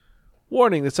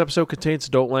Warning, this episode contains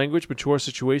adult language, mature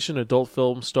situation, adult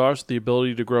film stars with the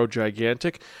ability to grow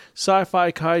gigantic,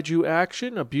 sci-fi kaiju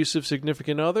action, abusive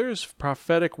significant others,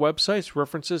 prophetic websites,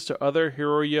 references to other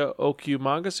Hiroya Okyu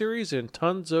manga series, and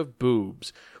tons of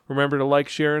boobs. Remember to like,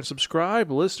 share, and subscribe.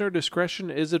 Listener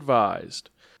discretion is advised.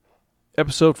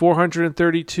 Episode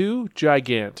 432,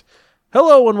 Gigant.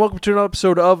 Hello and welcome to another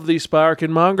episode of the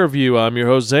Spiraken Manga Review. I'm your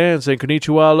host Zan, saying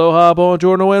konnichiwa, aloha,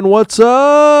 buongiorno, and what's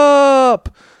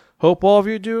up? Hope all of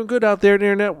you are doing good out there in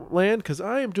internet land, because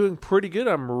I am doing pretty good.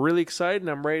 I'm really excited and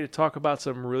I'm ready to talk about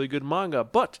some really good manga.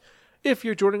 But if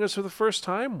you're joining us for the first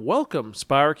time, welcome.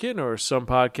 Spiraken, or some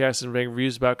podcasts and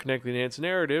reviews about connecting the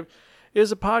narrative,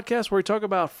 is a podcast where we talk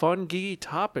about fun, geeky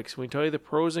topics. We tell you the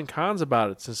pros and cons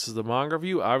about it. Since this is the manga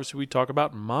review, obviously we talk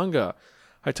about manga.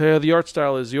 I tell you how the art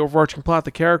style is, the overarching plot, the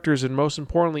characters, and most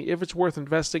importantly, if it's worth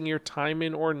investing your time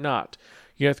in or not.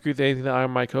 You have to agree with anything that I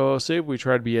and my co-host say. We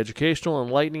try to be educational,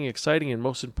 enlightening, exciting, and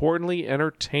most importantly,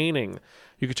 entertaining.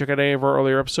 You can check out any of our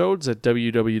earlier episodes at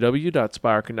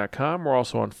www.spiraken.com. We're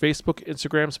also on Facebook,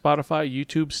 Instagram, Spotify,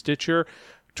 YouTube, Stitcher,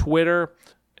 Twitter,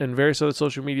 and various other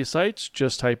social media sites.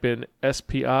 Just type in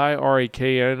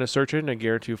SPIRAKN in a search engine and I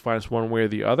guarantee you'll find us one way or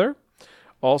the other.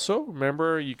 Also,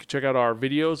 remember, you can check out our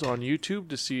videos on YouTube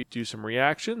to do some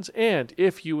reactions. And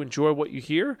if you enjoy what you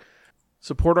hear,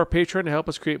 support our Patreon to help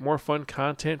us create more fun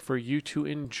content for you to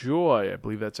enjoy. I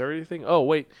believe that's everything. Oh,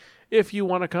 wait. If you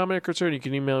want to comment or concern, you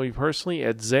can email me personally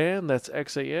at Zan, that's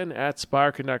Xan, at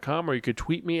Spiraken.com, or you could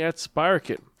tweet me at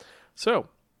Spiraken. So,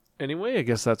 anyway, I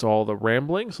guess that's all the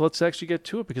rambling. So let's actually get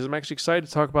to it, because I'm actually excited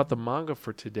to talk about the manga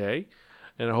for today.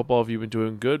 And I hope all of you have been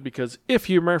doing good, because if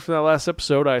you remember from that last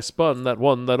episode, I spun that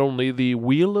only, the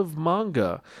Wheel of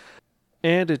Manga.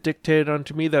 And it dictated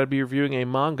unto me that I'd be reviewing a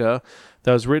manga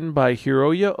that was written by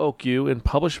Hiroya Okyu and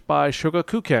published by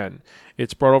Shogakukan.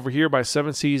 It's brought over here by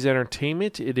Seven Seas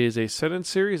Entertainment. It is a sentence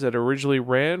series that originally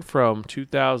ran from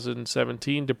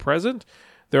 2017 to present.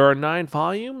 There are 9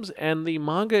 volumes, and the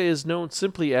manga is known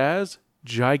simply as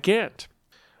Gigant.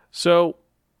 So,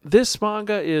 this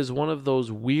manga is one of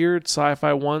those weird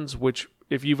sci-fi ones, which,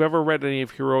 if you've ever read any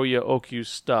of Hiroya Okyu's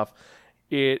stuff,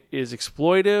 it is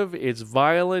exploitive, it's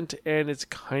violent, and it's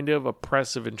kind of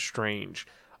oppressive and strange.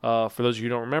 For those of you who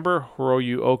don't remember,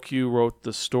 Hiroya Okyu wrote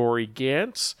the story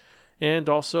Gantz, and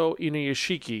also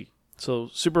Inuyashiki. So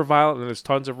super violent, and there's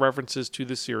tons of references to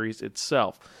the series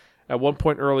itself. At one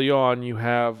point early on, you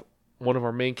have one of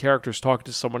our main characters talking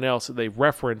to someone else, and they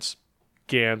reference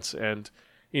Gantz and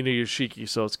Inuyashiki,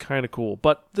 so it's kind of cool.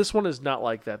 But this one is not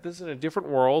like that. This is in a different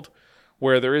world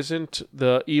where there isn't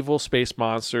the evil space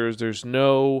monsters. There's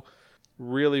no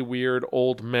really weird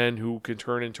old men who can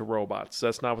turn into robots.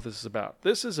 That's not what this is about.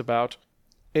 This is about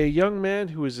a young man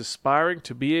who is aspiring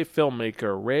to be a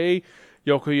filmmaker, Rei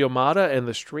Yokoyamada, and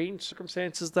the strange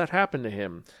circumstances that happen to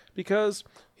him. Because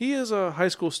he is a high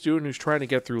school student who's trying to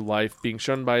get through life, being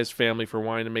shunned by his family for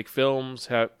wanting to make films,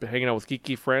 hanging out with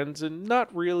geeky friends, and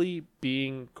not really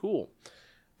being cool.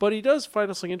 But he does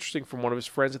find something interesting from one of his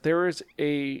friends, that there is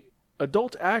a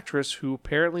adult actress who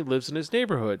apparently lives in his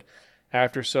neighborhood.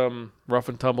 After some rough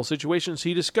and tumble situations,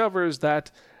 he discovers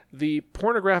that the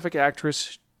pornographic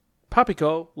actress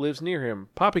Papiko lives near him.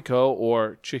 Papiko,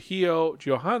 or Chihio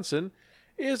Johansson,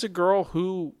 is a girl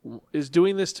who is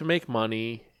doing this to make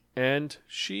money, and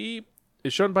she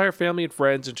is shunned by her family and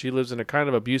friends, and she lives in a kind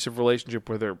of abusive relationship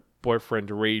with her boyfriend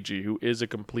Reiji, who is a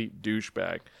complete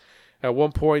douchebag. At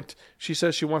one point, she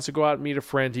says she wants to go out and meet a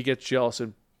friend. He gets jealous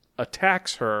and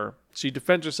attacks her. She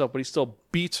defends herself, but he still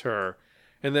beats her.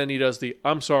 And then he does the,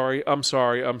 I'm sorry.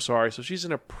 So she's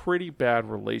in a pretty bad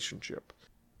relationship.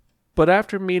 But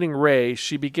after meeting Rei,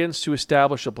 she begins to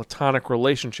establish a platonic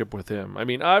relationship with him. I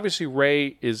mean, obviously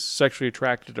Rei is sexually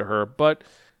attracted to her, but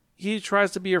he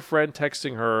tries to be her friend,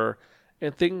 texting her,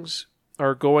 and things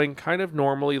are going kind of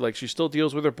normally. Like, she still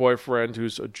deals with her boyfriend,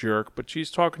 who's a jerk, but she's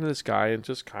talking to this guy and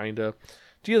just kind of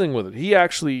dealing with it. He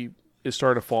actually is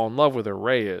starting to fall in love with her,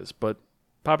 Rei is, but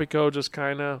Papiko just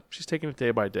she's taking it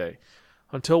day by day.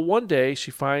 Until one day,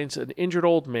 she finds an injured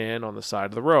old man on the side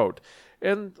of the road.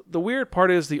 And the weird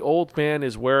part is the old man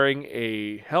is wearing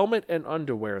a helmet and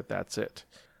underwear, that's it.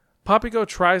 Papiko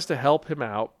tries to help him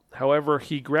out. However,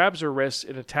 he grabs her wrist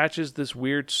and attaches this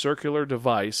weird circular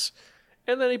device,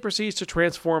 and then he proceeds to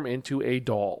transform into a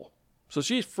doll. So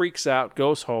she freaks out,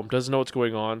 goes home, doesn't know what's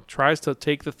going on, tries to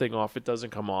take the thing off, it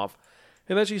doesn't come off.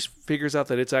 And then she figures out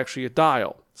that it's actually a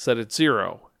dial, set at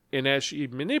 0. And as she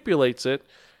manipulates it,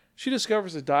 she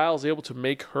discovers the dial is able to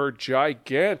make her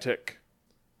gigantic.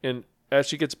 And as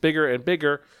she gets bigger and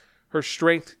bigger, her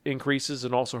strength increases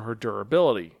and also her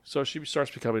durability. So she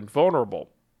starts becoming vulnerable.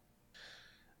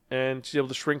 and she's able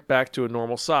to shrink back to a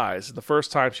normal size. And the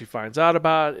first time she finds out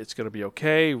about it, it's going to be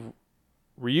okay.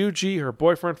 Ryuji, her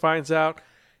boyfriend, finds out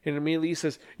and immediately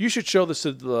says, you should show this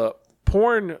to the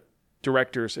porn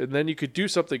directors and then you could do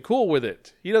something cool with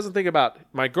it. He doesn't think about,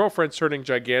 my girlfriend's turning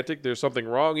gigantic, there's something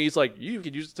wrong. He's like, you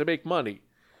could use it to make money.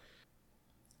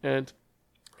 And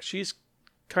she's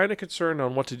kind of concerned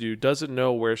on what to do, doesn't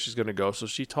know where she's going to go. So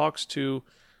she talks to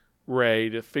Ray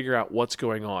to figure out what's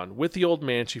going on. With the old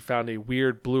man, she found a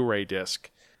weird Blu-ray disc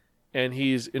and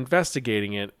he's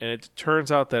investigating it. And it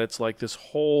turns out that it's like this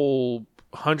whole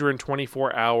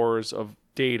 124 hours of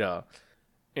data.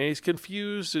 And he's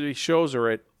confused and he shows her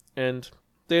it. And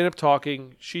they end up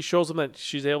talking. She shows him that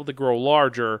she's able to grow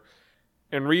larger.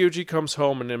 And Ryuji comes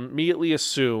home and immediately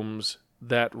assumes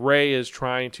that Ray is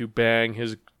trying to bang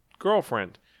his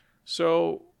girlfriend.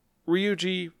 So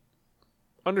Ryuji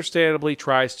understandably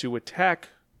tries to attack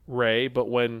Ray, but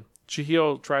when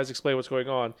Chihiro tries to explain what's going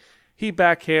on, he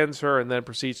backhands her and then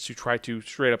proceeds to try to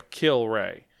straight up kill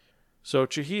Ray. So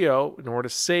Chihiro, in order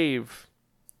to save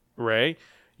Ray,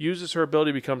 uses her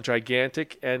ability to become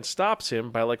gigantic and stops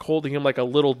him by holding him like a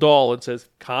little doll and says,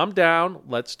 calm down,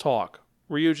 let's talk.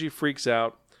 Ryuji freaks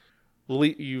out,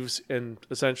 leaves, and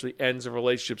essentially ends the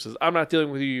relationship, says, I'm not dealing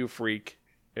with you, you freak.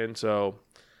 And so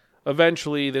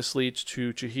eventually this leads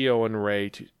to Chihiro and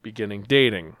Ray beginning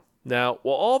dating. Now,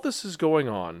 while all this is going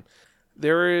on,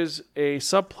 there is a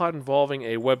subplot involving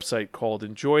a website called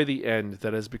Enjoy the End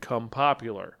that has become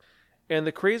popular. And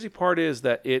the crazy part is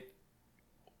that it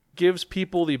gives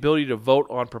people the ability to vote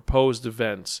on proposed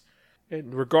events.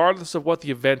 And regardless of what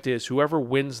the event is, whoever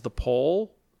wins the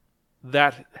poll,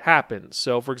 that happens.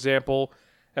 So, for example,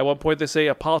 at one point they say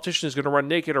a politician is going to run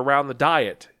naked around the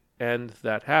diet, and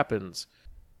that happens.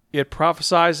 It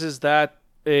prophesizes that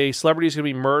a celebrity is going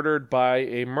to be murdered by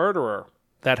a murderer.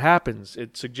 That happens.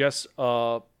 It suggests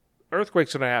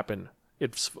earthquake's going to happen.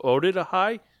 It's voted a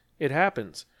high. It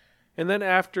happens. And then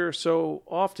after so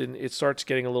often, it starts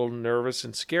getting a little nervous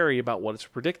and scary about what it's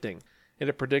predicting. And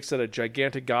it predicts that a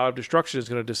gigantic god of destruction is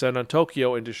going to descend on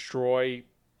Tokyo and destroy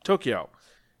Tokyo.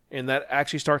 And that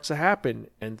actually starts to happen.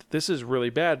 And this is really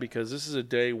bad because this is a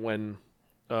day when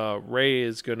Ray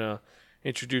is going to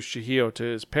introduce Chihiro to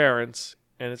his parents.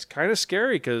 And it's kind of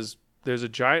scary because there's a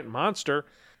giant monster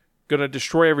going to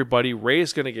destroy everybody.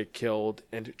 Ray's going to get killed.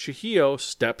 And Chihiro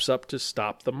steps up to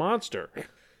stop the monster.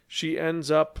 She ends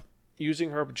up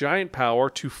using her giant power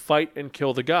to fight and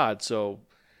kill the god. So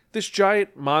this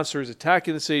giant monster is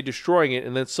attacking the city, destroying it,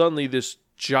 and then suddenly this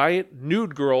giant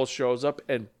nude girl shows up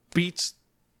and beats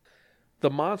the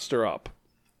monster up.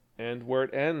 And where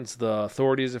it ends, the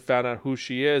authorities have found out who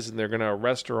she is, and they're going to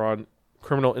arrest her on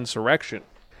criminal insurrection.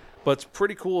 But it's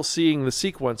pretty cool seeing the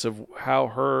sequence of how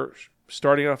her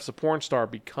starting off as a porn star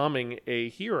becoming a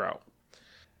hero.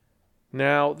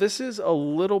 Now, this is a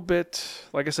little bit,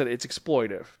 like I said, it's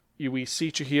exploitive. We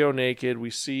see Chihiro naked.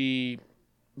 We see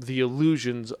the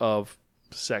illusions of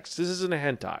sex. This isn't a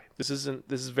hentai. This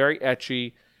is very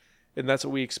ecchi, and that's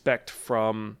what we expect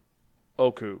from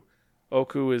Oku.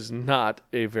 Oku is not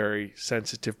a very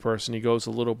sensitive person. He goes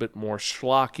a little bit more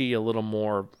schlocky, a little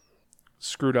more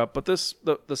screwed up. But the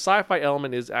sci-fi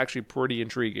element is actually pretty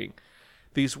intriguing.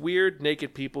 These weird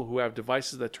naked people who have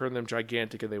devices that turn them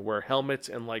gigantic, and they wear helmets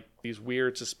and these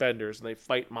weird suspenders, and they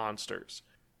fight monsters.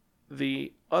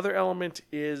 The other element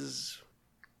is,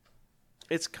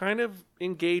 it's kind of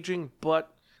engaging,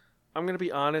 but I'm going to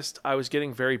be honest, I was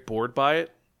getting very bored by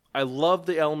it. I love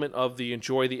the element of the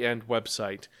Enjoy the End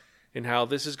website and how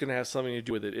this is going to have something to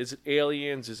do with it. Is it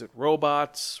aliens? Is it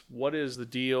robots? What is the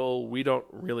deal? We don't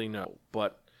really know,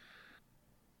 but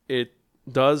it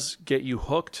does get you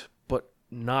hooked, but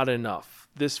not enough.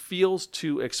 This feels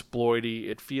too exploity.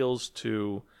 It feels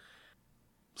too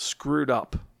screwed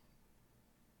up.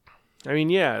 I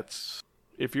mean, yeah, it's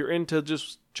if you're into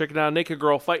just checking out a naked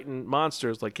girl fighting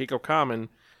monsters like Keiko Kamen,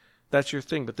 that's your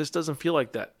thing. But this doesn't feel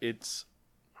like that. It's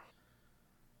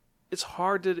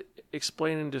hard to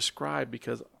explain and describe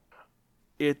because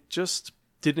it just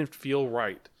didn't feel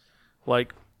right.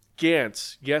 Like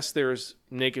Gantz, yes, there's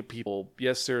naked people.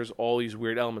 Yes, there's all these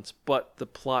weird elements, but the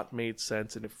plot made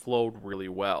sense and it flowed really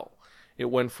well.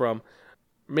 It went from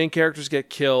main characters get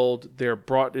killed, they're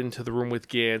brought into the room with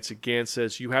Gantz, and Gantz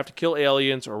says, you have to kill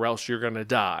aliens or else you're going to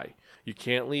die. You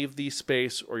can't leave the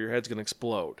space or your head's going to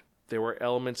explode. There were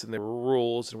elements and there were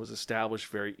rules and it was established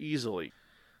very easily.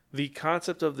 The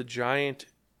concept of the giant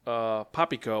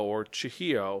Papiko or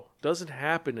Chihiro doesn't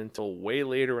happen until way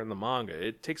later in the manga.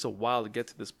 It takes a while to get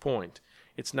to this point.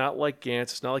 It's not like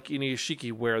Gantz, it's not like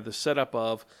Inuyashiki where the setup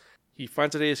of he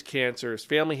finds out he has cancer, his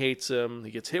family hates him,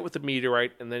 he gets hit with a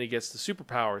meteorite, and then he gets the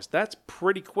superpowers. That's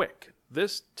pretty quick.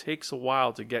 this takes a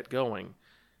while to get going.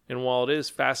 And while it is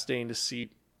fascinating to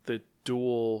see the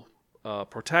dual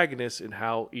protagonists and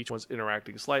how each one's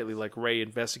interacting slightly, like Rei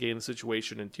investigating the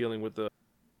situation and dealing with the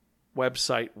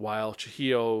website while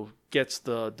Chihiro gets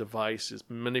the device, is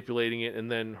manipulating it,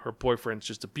 and then her boyfriend's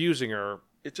just abusing her.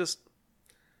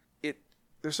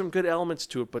 There's some good elements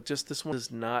to it, but just this one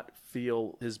does not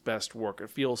feel his best work.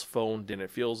 It feels phoned in. It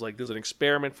feels like there's an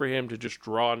experiment for him to just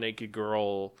draw a naked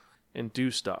girl and do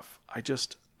stuff. I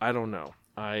don't know.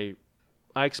 I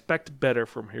expect better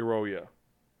from Hiroya.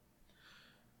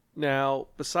 Now,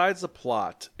 besides the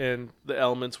plot and the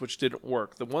elements which didn't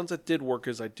work, the ones that did work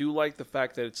is I do like the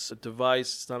fact that it's a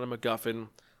device, it's not a MacGuffin.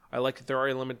 I like that there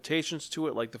are limitations to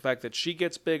it, like the fact that she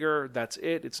gets bigger, that's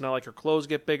it. It's not like her clothes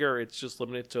get bigger, it's just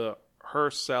limited to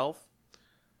herself.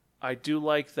 I do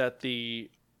like that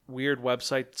the weird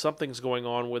website, something's going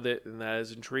on with it, and that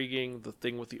is intriguing. The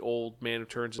thing with the old man who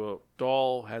turns into a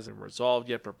doll hasn't resolved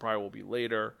yet, but probably will be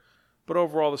later. But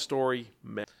overall, the story,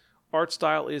 meh. Art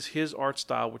style is his art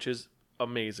style, which is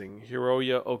amazing.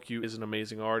 Hiroya Oki is an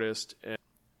amazing artist, and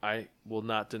I will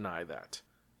not deny that.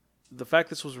 The fact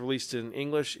this was released in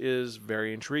English is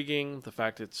very intriguing. The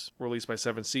fact it's released by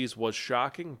Seven Seas was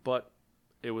shocking, but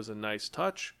it was a nice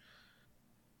touch.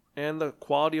 And the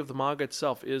quality of the manga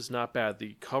itself is not bad.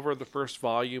 The cover of the first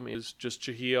volume is just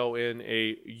Chihiro in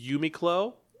a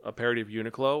Uniqlo, a parody of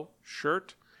Uniqlo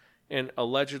shirt. And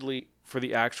allegedly, for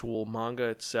the actual manga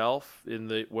itself,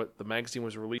 what the magazine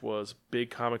was released was Big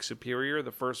Comic Superior,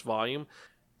 the first volume.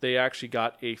 They actually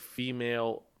got a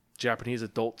female Japanese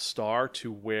adult star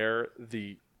to wear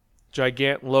the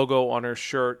Gigant logo on her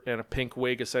shirt and a pink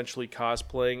wig, essentially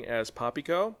cosplaying as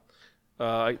Papiko.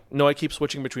 I know I keep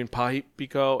switching between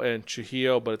Papiko and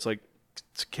Chihiro, but it's like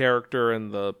it's a character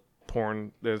and the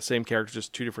porn, they're the same character,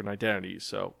 just two different identities,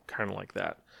 so kind of like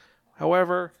that.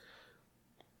 However,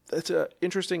 it's an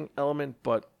interesting element,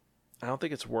 but I don't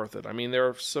think it's worth it. I mean, there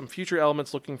are some future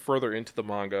elements looking further into the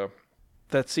manga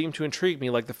that seem to intrigue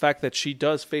me, like the fact that she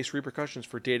does face repercussions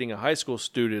for dating a high school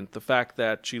student, the fact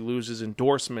that she loses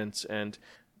endorsements and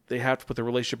they have to put the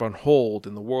relationship on hold,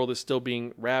 and the world is still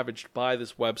being ravaged by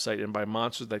this website and by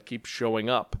monsters that keep showing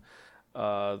up.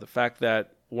 The fact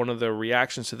that one of the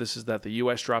reactions to this is that the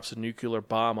U.S. drops a nuclear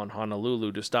bomb on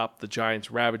Honolulu to stop the giants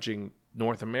ravaging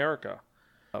North America.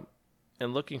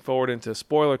 And looking forward into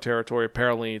spoiler territory,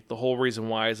 apparently the whole reason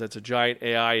why is that it's a giant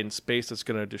AI in space that's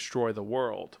going to destroy the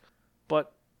world.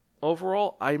 But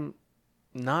overall,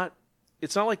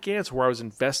 it's not like Gantz where I was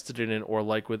invested in it, or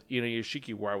like with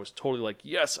Inuyashiki where I was totally like,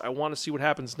 yes, I want to see what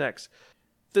happens next.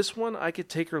 This one, I could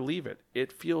take or leave it.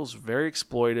 It feels very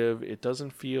exploitive. It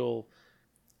doesn't feel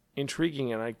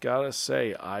intriguing, and I gotta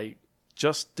say, I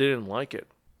just didn't like it.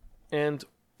 And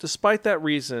despite that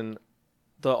reason,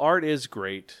 the art is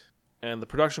great, and the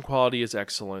production quality is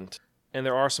excellent, and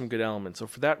there are some good elements. So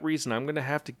for that reason, I'm going to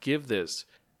have to give this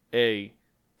a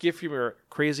Give Your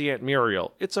Crazy Aunt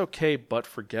Muriel. It's okay, but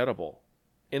forgettable.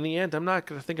 In the end, I'm not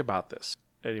going to think about this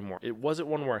anymore. It wasn't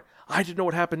one where I didn't know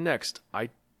what happened next. I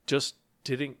just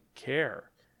didn't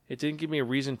care. It didn't give me a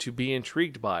reason to be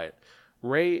intrigued by it.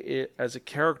 Rei, as a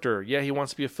character, yeah, he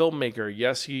wants to be a filmmaker.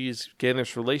 Yes, he's getting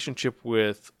this relationship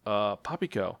with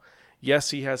Papiko.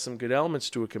 Yes, he has some good elements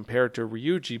to it compared to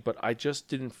Ryuji, but I just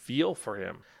didn't feel for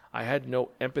him. I had no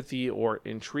empathy or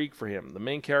intrigue for him. The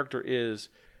main character is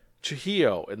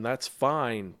Chihiro, and that's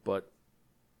fine, but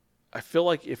I feel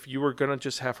like if you were going to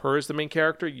just have her as the main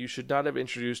character, you should not have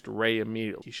introduced Rei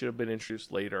immediately. He should have been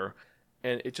introduced later,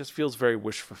 and it just feels very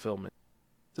wish fulfillment.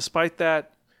 Despite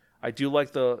that, I do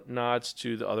like the nods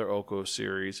to the other Oko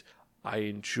series. I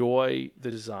enjoy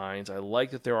the designs. I like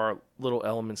that there are little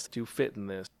elements that do fit in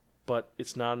this, but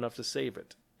it's not enough to save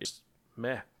it. It's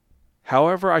meh.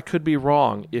 However, I could be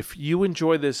wrong. If you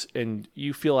enjoy this and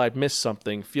you feel I've missed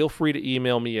something, feel free to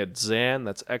email me at Xan,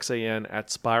 that's Xan,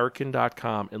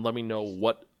 @Spiraken.com, and let me know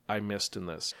what I missed in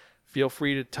this. Feel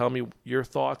free to tell me your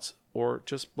thoughts, or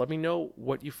just let me know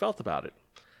what you felt about it.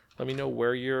 Let me know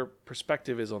where your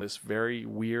perspective is on this very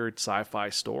weird sci-fi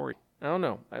story. I don't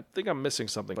know. I think I'm missing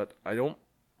something, but I don't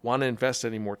want to invest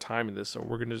any more time in this, so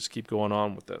we're going to just keep going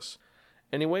on with this.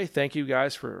 Anyway, thank you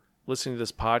guys for listening to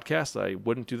this podcast. I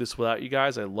wouldn't do this without you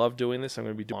guys. I love doing this. I'm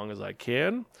going to be doing as long as I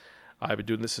can. I've been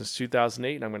doing this since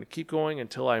 2008, and I'm going to keep going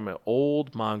until I'm an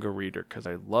old manga reader, because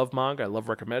I love manga. I love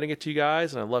recommending it to you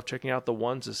guys, and I love checking out the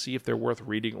ones to see if they're worth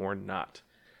reading or not.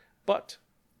 But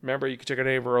remember, you can check out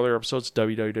any of our earlier episodes at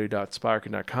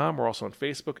www.spiraken.com. We're also on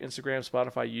Facebook, Instagram,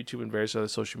 Spotify, YouTube, and various other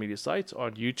social media sites.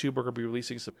 On YouTube, we're going to be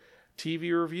releasing some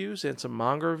TV reviews and some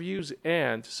manga reviews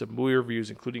and some movie reviews,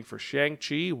 including for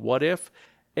Shang-Chi, What If,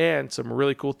 and some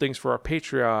really cool things for our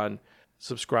Patreon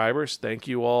subscribers. Thank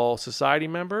you all Society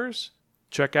members.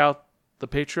 Check out the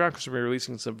Patreon because we're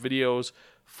releasing some videos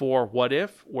for What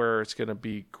If, where it's going to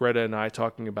be Greta and I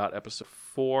talking about episode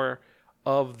 4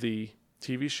 of the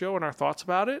TV show and our thoughts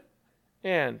about it.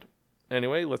 And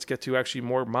anyway, let's get to actually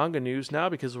more manga news now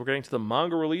because we're getting to the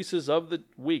manga releases of the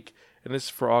week. And this is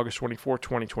for August 24,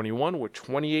 2021 with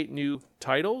 28 new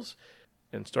titles.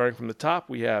 And starting from the top,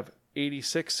 we have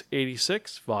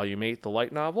 8686, Volume 8, the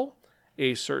light novel.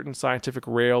 A Certain Scientific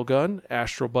Railgun,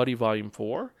 Astro Buddy, Volume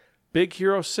 4. Big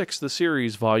Hero 6, the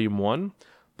series, Volume 1.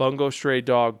 Bungo Stray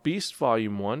Dog Beast,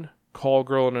 Volume 1. Call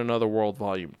Girl in Another World,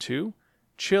 Volume 2.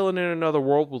 Chillin' in Another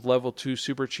World with Level 2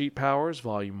 Super Cheat Powers,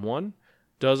 Volume 1.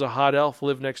 Does a Hot Elf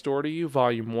Live Next Door to You,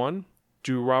 Volume 1.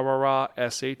 Durarara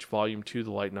SH, Volume 2,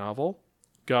 the light novel.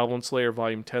 Goblin Slayer,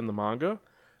 Volume 10, the manga.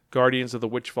 Guardians of the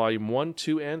Witch, Volume 1,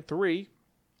 2, and 3.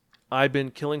 I've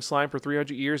Been Killing Slime for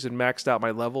 300 Years and Maxed Out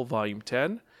My Level, Volume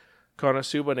 10.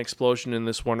 Konosuba, An Explosion in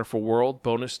This Wonderful World,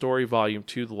 Bonus Story, Volume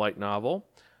 2, the light novel.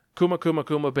 Kuma Kuma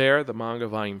Kuma Bear, the manga,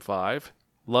 Volume 5.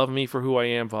 Love Me for Who I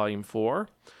Am, Volume 4.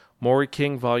 Mori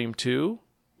King, Volume 2.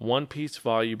 One Piece,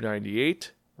 Volume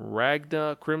 98.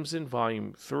 Ragna Crimson,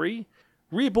 Volume 3.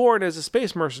 Reborn as a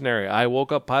Space Mercenary. I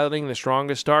Woke Up Piloting the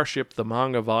Strongest Starship, the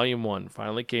manga, Volume 1.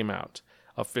 Finally came out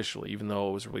officially, even though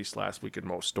it was released last week in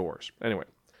most stores. Anyway.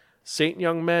 Saint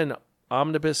Young Men,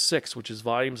 Omnibus 6, which is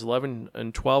volumes 11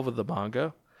 and 12 of the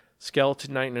manga.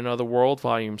 Skeleton Knight in Another World,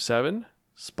 Volume 7.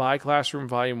 Spy Classroom,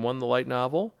 Volume 1, the light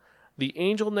novel. The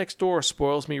Angel Next Door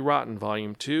Spoils Me Rotten,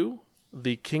 Volume 2.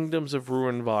 The Kingdoms of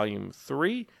Ruin, Volume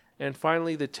 3. And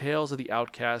finally, The Tales of the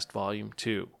Outcast, Volume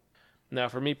 2. Now,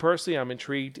 for me personally, I'm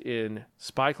intrigued in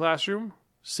Spy Classroom,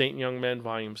 Saint Young Men,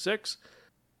 Volume 6.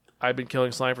 I've Been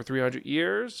Killing Slime for 300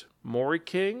 Years, Mori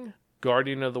King,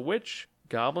 Guardian of the Witch,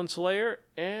 Goblin Slayer,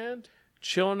 and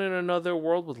Chillin' in Another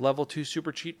World with Level 2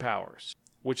 Super Cheat Powers.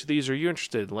 Which of these are you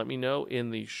interested in? Let me know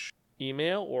in the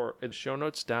email or in the show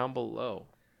notes down below.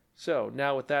 So,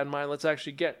 now with that in mind, let's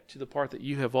actually get to the part that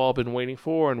you have all been waiting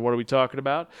for. And what are we talking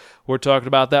about? We're talking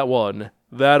about that one,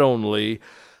 that only,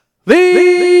 the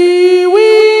Wheel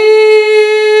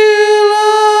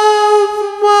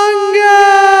of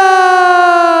Manga!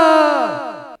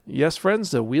 Yes, friends,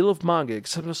 the Wheel of Manga,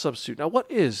 except a substitute. Now, what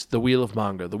is the Wheel of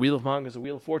Manga? The Wheel of Manga is a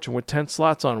Wheel of Fortune with 10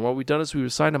 slots on. What we've done is we've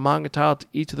assigned a manga tile to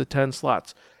each of the 10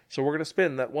 slots. So we're going to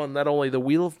spin that one, that only, the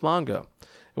Wheel of Manga.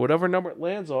 And whatever number it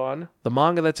lands on, the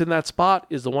manga that's in that spot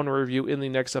is the one to review in the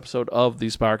next episode of the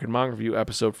Spark and Manga Review,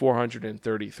 episode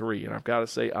 433. And I've got to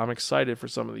say, I'm excited for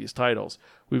some of these titles.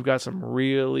 We've got some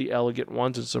really elegant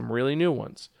ones and some really new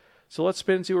ones. So let's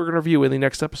spin and see what we're going to review in the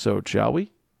next episode, shall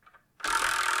we?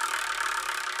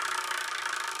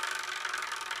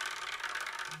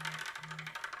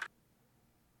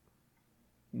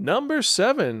 Number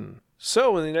 7.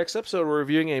 So, in the next episode, we're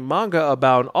reviewing a manga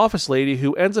about an office lady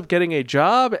who ends up getting a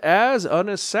job as an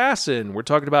assassin. We're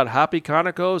talking about Happy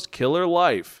Kaneko's Killer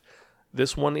Life.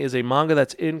 This one is a manga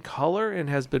that's in color and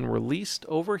has been released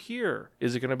over here.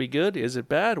 Is it going to be good? Is it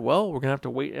bad? Well, we're going to have to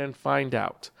wait and find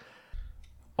out.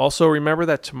 Also, remember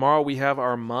that tomorrow we have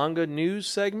our manga news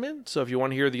segment. So, if you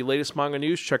want to hear the latest manga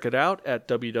news, check it out at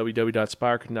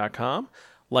www.spirekin.com.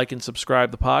 Like and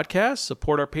subscribe the podcast,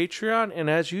 support our Patreon, and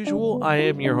as usual, I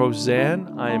am your host,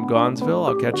 Zan. I am Gonzville.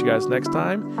 I'll catch you guys next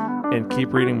time, and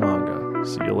keep reading manga.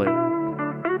 See you later.